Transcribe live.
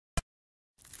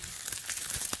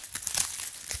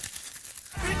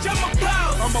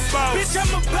I'm a boss. Bitch,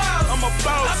 I'm a boss. I'm a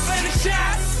boss. I play the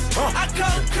shots. I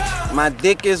call calls. My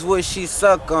dick is what she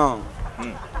suck on.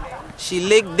 She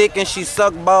lick dick and she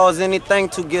suck balls, anything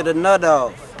to get a nut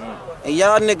off. And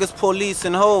y'all niggas police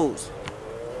and hoes.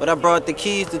 But I brought the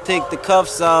keys to take the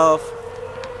cuffs off.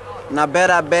 And I bet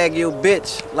I bag your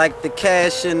bitch like the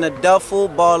cash in the duffel.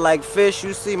 Ball like fish,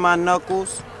 you see my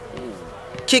knuckles.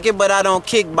 Kick it, but I don't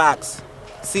kickbox.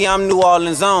 See, I'm New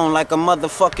Orleans on like a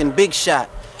motherfucking big shot.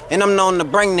 And I'm known to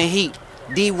bring the heat.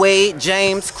 D-Wade,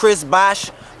 James, Chris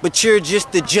Bosh. But you're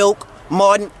just a joke.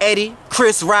 Martin, Eddie,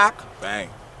 Chris Rock. Bang.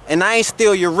 And I ain't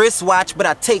steal your wristwatch, but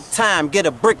I take time, get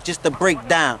a brick just to break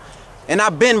down. And I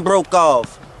been broke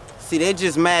off. See, they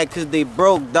just mad cause they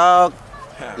broke, dog.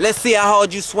 Let's see how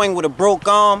hard you swing with a broke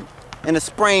arm and a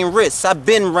sprained wrist. I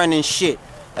been running shit.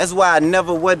 That's why I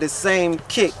never wear the same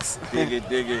kicks. Dig it,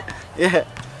 dig it. Yeah.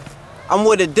 I'm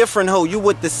with a different hoe, you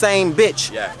with the same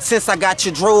bitch. Yeah. Since I got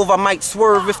you drove, I might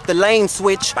swerve if the lane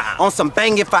switch. Bow. On some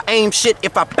bang if I aim shit,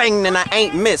 if I bang then I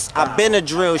ain't miss. I been a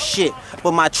drill shit,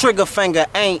 but my trigger finger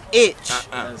ain't itch.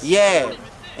 Yeah,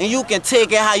 and you can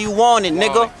take it how you want it,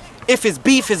 nigga. If it's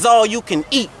beef, it's all you can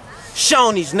eat.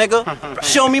 Shoney's, nigga.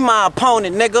 Show me my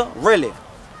opponent, nigga. Really.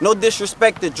 No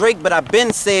disrespect to Drake, but I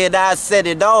been said I set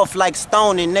it off like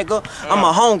Stoney, nigga. I'm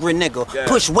a hungry nigga.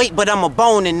 Push weight, but I'm a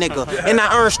boning nigga. And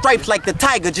I earn stripes like the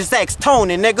tiger, just ask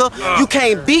Tony, nigga. You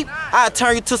can't beat, I'll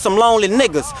turn you to some lonely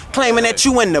niggas. Claiming that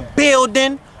you in the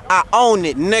building, I own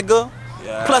it, nigga.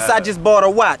 Plus, I just bought a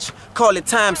watch. Call it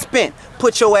time spent.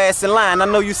 Put your ass in line. I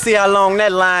know you see how long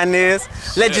that line is.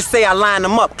 Let's just say I line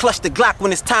them up. Clutch the Glock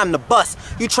when it's time to bust.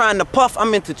 You trying to puff?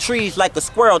 I'm into trees like a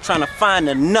squirrel trying to find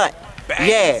a nut.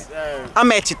 Yeah,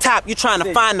 I'm at your top, you trying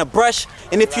to find the brush,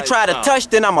 and if you try to touch,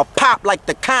 then I'ma pop like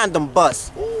the condom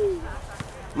bust.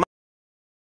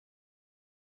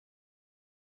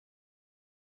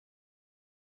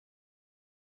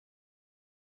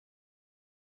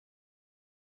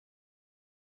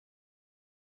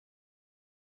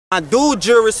 My dude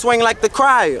jury swing like the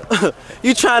crier.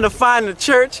 You trying to find the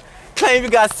church? Claim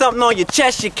you got something on your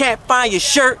chest, you can't find your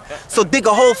shirt, so dig a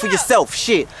hole for yourself,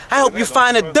 shit. I help you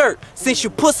find the dirt. Since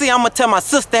you pussy, I'ma tell my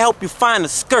sister help you find a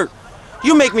skirt.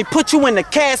 You make me put you in the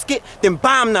casket, then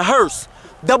bomb the hearse.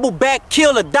 Double back,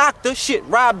 kill a doctor, shit,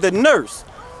 rob the nurse.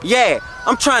 Yeah,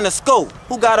 I'm trying to scope.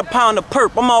 Who got a pound of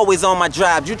perp? I'm always on my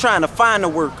drives, you trying to find the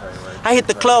work. I hit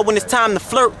the club when it's time to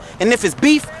flirt, and if it's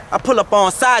beef, I pull up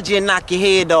on side you and knock your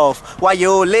head off while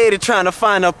your old lady trying to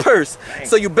find her purse.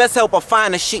 So you best help her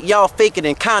find the shit y'all faking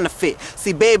and counterfeit.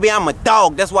 See, baby, I'm a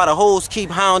dog, that's why the hoes keep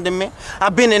hounding me. I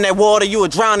been in that water, you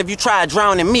would drown if you tried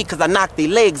drowning me, cause I knocked their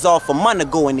legs off a month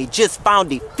ago and they just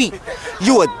found their feet.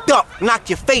 You a duck, knock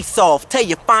your face off, tell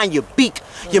you find your beak.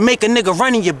 You make a nigga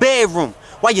run in your bedroom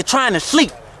while you're trying to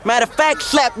sleep. Matter of fact,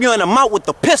 slap you in the mouth with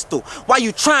the pistol while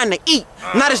you trying to eat.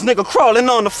 Now this nigga crawling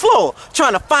on the floor,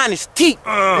 trying to find his teeth.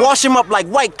 Wash him up like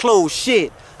white clothes,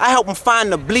 shit. I help him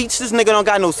find the bleach. This nigga don't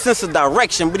got no sense of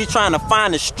direction, but he trying to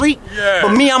find the street.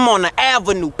 But me, I'm on the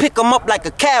avenue, pick him up like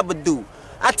a cab would do.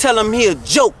 I tell him he a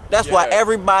joke, that's why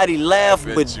everybody laugh,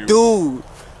 but dude.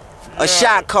 A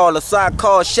shot caller, so I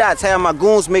call shots, have my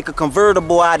goons make a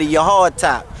convertible out of your hard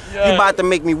top. You about to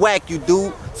make me whack you,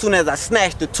 dude. Soon as I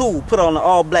snatch the tool, put on an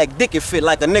all-black dick and fit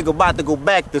like a nigga about to go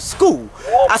back to school.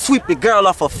 I sweep the girl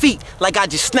off her feet like I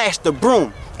just snatched the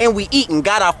broom. And we eatin',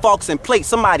 got our forks and plates,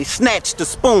 somebody snatched the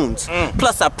spoons.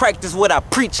 Plus I practice what I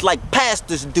preach like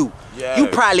pastors do. You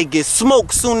probably get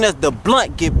smoked soon as the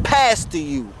blunt get passed to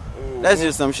you. That's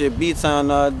just some shit, B-Town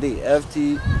all day,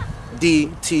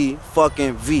 FTD, T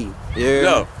fucking V.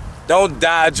 Yo, don't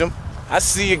dodge him. I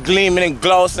see you gleaming and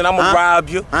glossing, I'ma rob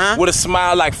you with a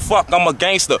smile like fuck, I'm a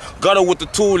gangster. Gutter with the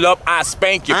tool up, I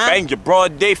spank you, bang you,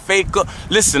 broad day faker.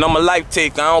 Listen, I'm a life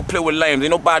taker, I don't play with lames.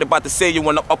 Ain't nobody about to say you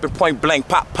when I'm up in point blank.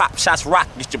 Pop, pop, shots rock,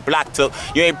 get your block took.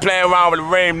 You ain't playing around with the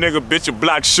rain, nigga, bitch, your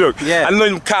block shook. I know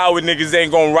them coward niggas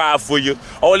ain't gonna ride for you.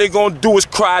 All they gonna do is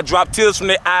cry, drop tears from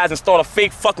their eyes, and start a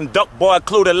fake fucking duck boy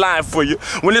clothing line for you.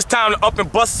 When it's time to up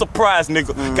and bust a surprise,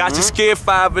 nigga. Got you scared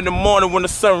 5 in the morning when the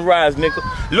sun rise, nigga.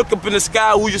 Look up in the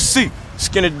sky, who you see?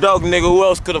 Skinny dog nigga, who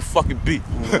else could have fucking be?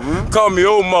 Call me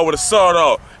Omar with a sword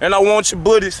off. And I want your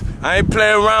buddies. I ain't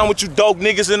playing around with you dope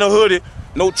niggas in the hoodie.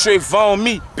 No trick on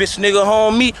me, bitch nigga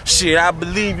on me. Shit, I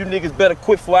believe you niggas better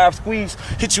quit before I squeeze.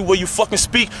 Hit you where you fucking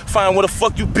speak, find where the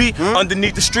fuck you be.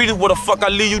 Underneath the street is where the fuck I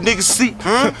leave you niggas see.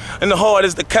 And the heart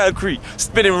is the concrete,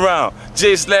 spinning round.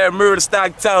 J Slab murder,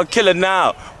 Stocktown killer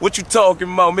now. What you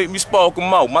talking about? Make me spark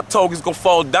them out. My talk is gonna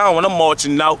fall down when I'm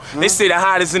marching out. They say the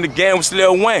hottest in the game was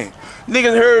Lil Wayne.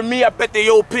 Niggas heard me, I bet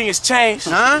their opinions changed.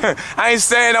 I ain't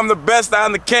saying I'm the best,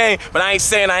 I'm the king, but I ain't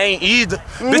saying I ain't either.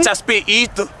 Bitch, I spit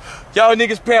ether. Y'all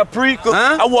niggas paprika.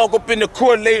 I walk up in the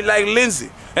court late like Lindsay.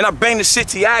 And I bang the shit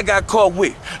T.I. got caught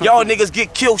with. Y'all niggas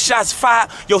get killed, shots fired,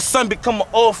 your son become an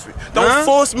orphan. Don't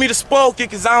force me to spark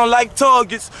it, cause I don't like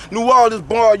targets. New Orleans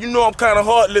bar, you know I'm kinda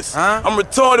heartless. I'm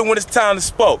retarded when it's time to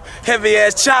spoke. Heavy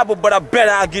ass chopper, but I bet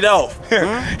I'll get off.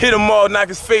 Hit him all, knock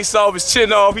his face off, his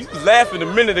chin off. He was laughing a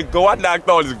minute ago, I knocked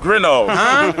all his grin off.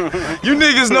 You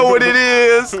niggas know what it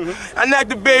is. I knocked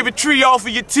the baby tree off of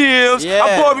your Timbs.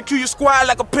 I barbecue your squad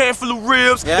like a pan full of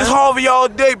ribs. It's Harvey all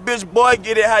day, bitch boy,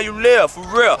 get it how you live, for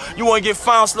real. You wanna get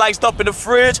found sliced up in the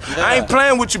fridge? I ain't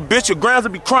playing with you, bitch. Your grounds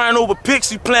will be crying over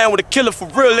pics. You playing with a killer for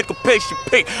real. Lick a pace you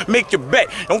pick. Make your bet.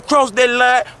 Don't cross that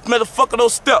line. Motherfucker,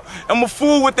 don't step. I'm a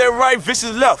fool with that right,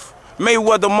 vicious left.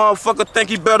 Mayweather motherfucker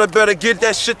think he better get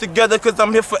that shit together, cause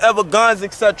I'm here forever, guns,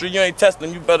 etc. You ain't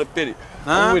testing, you better pity.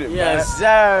 I'm with it, yes, man.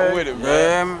 sir. I'm with it,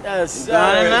 man. Yes, sir.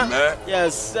 I'm with it, man.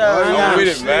 Yes, sir. I'm with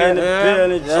it, man. I'm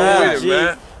with it,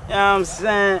 man. You know what I'm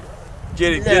saying?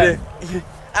 Get it, get it.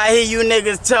 I hear you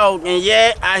niggas talking,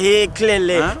 yeah, I hear it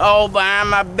clearly. All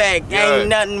behind my back, ain't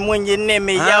nothing when you near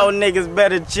me. Y'all niggas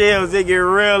better chill, it get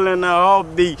real in a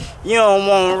heartbeat. You don't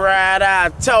want to ride, I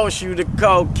toss you the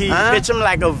cold key. Bitch, I'm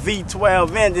like a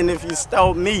V12 engine if you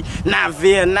stole me. Not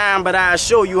Vietnam, but I'll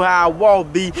show you how I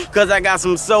walk be. Cause I got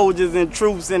some soldiers and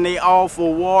troops and they all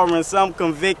for war. And some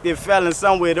convicted felons,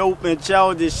 some with open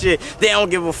charges shit. They don't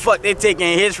give a fuck, they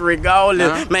taking hits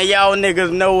regardless. Man, y'all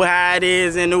niggas know how it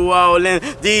is in New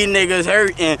Orleans. These niggas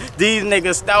hurting, these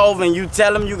niggas starving. You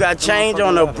tell them you got change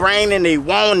on the brain and they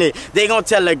want it. They gon'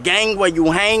 tell the gang where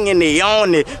you hang and they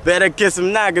on it. Better kiss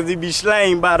him now cause he be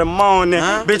slain by the morning.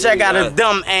 Bitch, I got a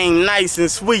dumb aim, nice and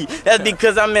sweet. That's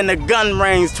because I'm in the gun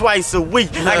range twice a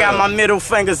week. I got my middle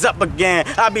fingers up again.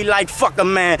 I be like, fuck a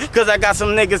man, cause I got some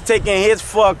niggas taking hits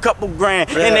for a couple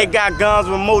grand. And they got guns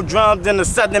with more drums than the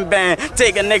Southern Band.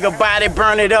 Take a nigga body,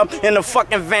 burn it up in the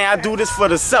fucking van. I do this for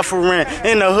the suffering,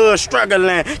 in the hood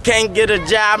struggling. Can't get a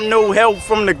job, no help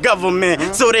from the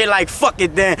government. So they like, fuck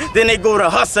it then. Then they go to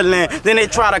hustling. Then they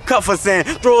try to cuff us in,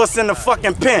 throw us in the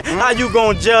fucking pen. How you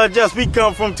gonna judge us? We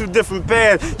come from two different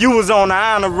paths. You was on the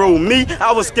honor roll. Me,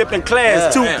 I was skipping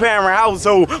class, two-parent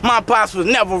household. My pops was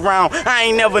never around. I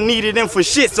ain't never needed him for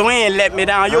shit, so he ain't let me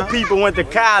down. Your people went to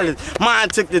college. Mine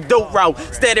took the dope route.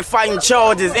 Steady fighting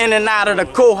charges in and out of the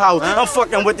courthouse. I'm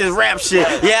fucking with this rap shit.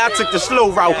 Yeah, I took the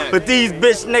slow route. But these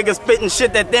bitch niggas spitting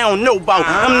shit that they don't know about.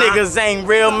 Them niggas ain't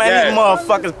real, man. These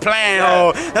motherfuckers playing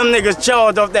hard. Them niggas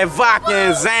charged off that vodka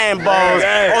and Zan balls.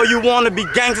 All you wanna be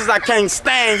gangsters, I can't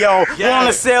stand y'all.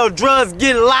 Wanna sell drugs,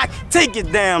 get locked, take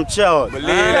it damn charge. Believe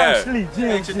that. What's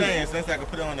your name? Since I can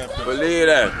put it on there. Believe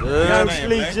that. Young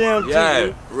Sleep Jim.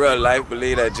 Yeah, real life,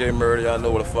 believe that. J Murder, y'all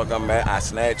know where the fuck I'm at. I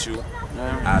snatch you.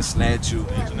 I snatch you.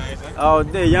 All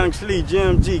day, Young Sleep,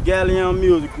 Jim G, Galleon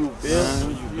Music Group, yeah.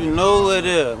 You know what it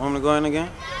is. Want to go in again?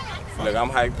 Look, I'm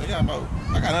hyped.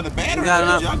 I got another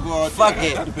battery. Fuck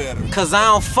it. Cause I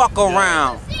don't fuck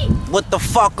around. What the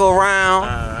fuck around?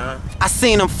 I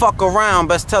seen them fuck around,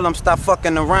 best tell them stop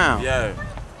fucking around.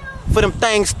 For them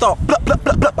things start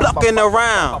plucking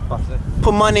around.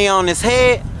 Put money on his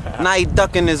head, now he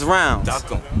ducking his rounds.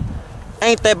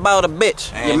 Ain't that about a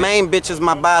bitch? Your main bitch is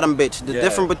my bottom bitch. The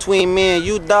difference between me and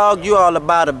you, dog, you all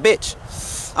about a bitch.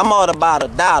 I'm all about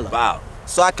 $1.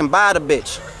 So I can buy the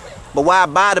bitch. But why I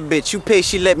buy the bitch? You pay,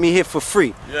 she let me hit for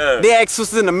free. They ask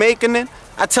what's in the making it,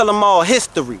 I tell them all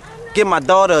history. Give my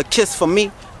daughter a kiss for me.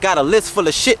 Got a list full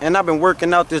of shit and I've been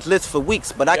working out this list for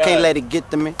weeks, but I can't let it get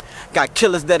to me. Got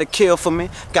killers that'll kill for me.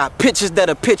 Got pitches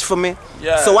that'll pitch for me.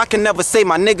 So I can never say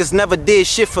my niggas never did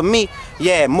shit for me.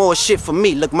 Yeah, more shit for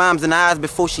me. Look mom's in the eyes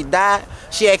before she died.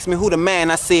 She asked me who the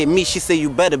man, I said me. She said you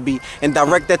better be. And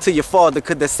direct that to your father,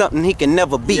 cause there's something he can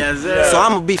never be. So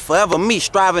I'ma be forever me,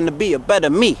 striving to be a better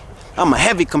me. I'm a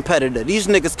heavy competitor. These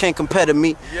niggas can't compare to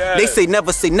me. They say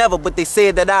never, but they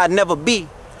said that I'd never be.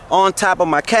 On top of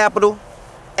my capital,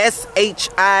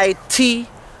 S-H-I-T.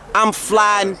 I'm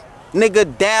flying,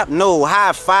 nigga, dap, no,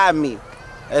 high five me.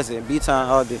 That's it, B-time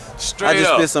all day. I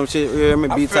just spit some shit, you hear me,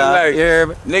 B-time, like, you hear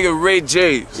me? Nigga Ray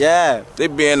J's. They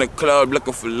be in the club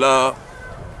looking for love.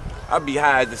 I be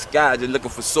high as the sky just looking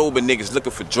for sober niggas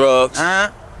looking for drugs.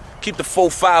 Keep the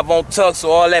 4-5 on tuck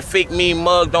so all that fake mean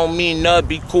mug don't mean nothing.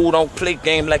 Be cool, don't play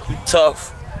game like you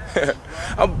tough.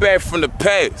 I'm back from the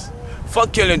past.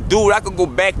 Fuck killing dude, I could go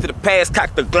back to the past,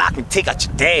 cock the Glock and take out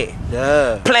your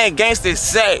dad. Playing gangster is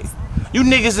sad. You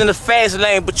niggas in the fast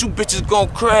lane, but you bitches gon'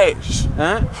 crash.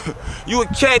 You a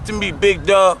cat to me, big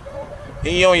dog,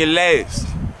 and you on your last.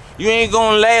 You ain't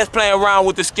gonna last playing around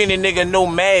with the skinny nigga, no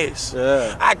mask.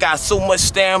 Yeah. I got so much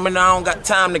stamina, I don't got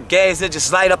time to gas it.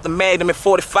 Just light up the Magnum at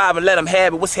 45 and let them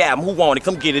have it. What's happening? Who want it?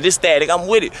 Come get it. It's static. I'm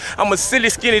with it. I'm a silly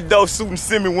skinny dog shooting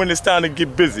send me when it's time to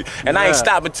get busy. And I ain't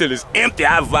stopping till it's empty.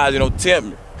 I advise you don't tempt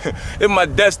me. It's my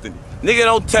destiny. Nigga,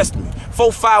 don't test me.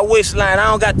 4-5 waistline, I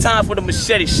don't got time for the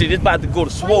machete shit. It's about to go to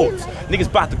swords. Niggas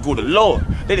about to go to Lord.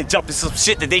 They done jump in some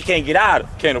shit that they can't get out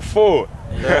of, can't afford.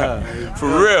 Yeah. For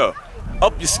real.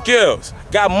 Up your skills.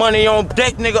 Got money on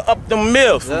deck, nigga, up the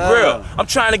mill, for real. I'm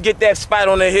trying to get that spot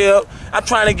on the hill. I'm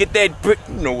trying to get that brick,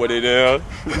 you know what it is.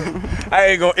 I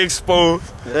ain't gonna expose,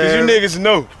 cause you niggas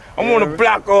know. I'm on the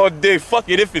block all day, fuck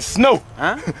it if it's snow.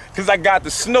 Cause I got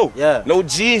the snow. No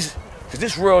G's, cause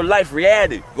this real life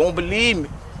reality, you gon' believe me.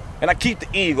 And I keep the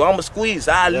ego, I'ma squeeze,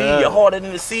 I leave you harder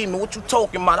than the semen. What you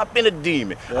talking about? I've been a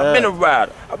demon, I've been a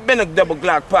rider, I've been a double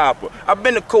Glock popper, I've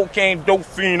been a cocaine dope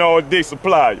fiend all day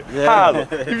supplier. Holla,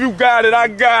 if you got it, I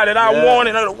got it, I want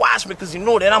it. Watch me, cause you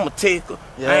know that I'm a taker.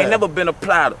 I ain't never been a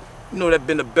plotter, you know that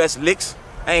been the best licks.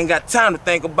 I ain't got time to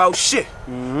think about shit.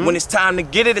 When it's time to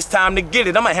get it, it's time to get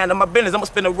it. I'ma handle my business. I'ma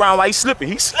spin around while he's slipping.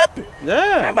 He's slipping.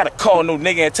 I ain't about to call no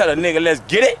nigga and tell a nigga, let's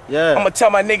get it. I'ma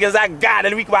tell my niggas I got it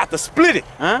and we about to split it.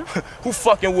 Who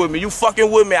fucking with me? You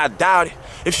fucking with me? I doubt it.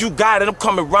 If you got it, I'm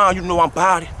coming around, you know I'm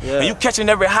about it. And you catching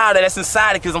every holler that's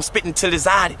inside it, cause I'm spitting till it's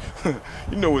out it.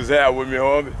 You know what's out with me,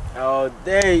 homie. All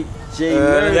day, G.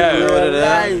 All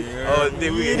day,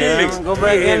 we get fixed. Go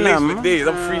back in there, man. I'm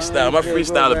freestyle. My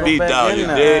freestyle a beat down, you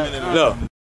dig? Look.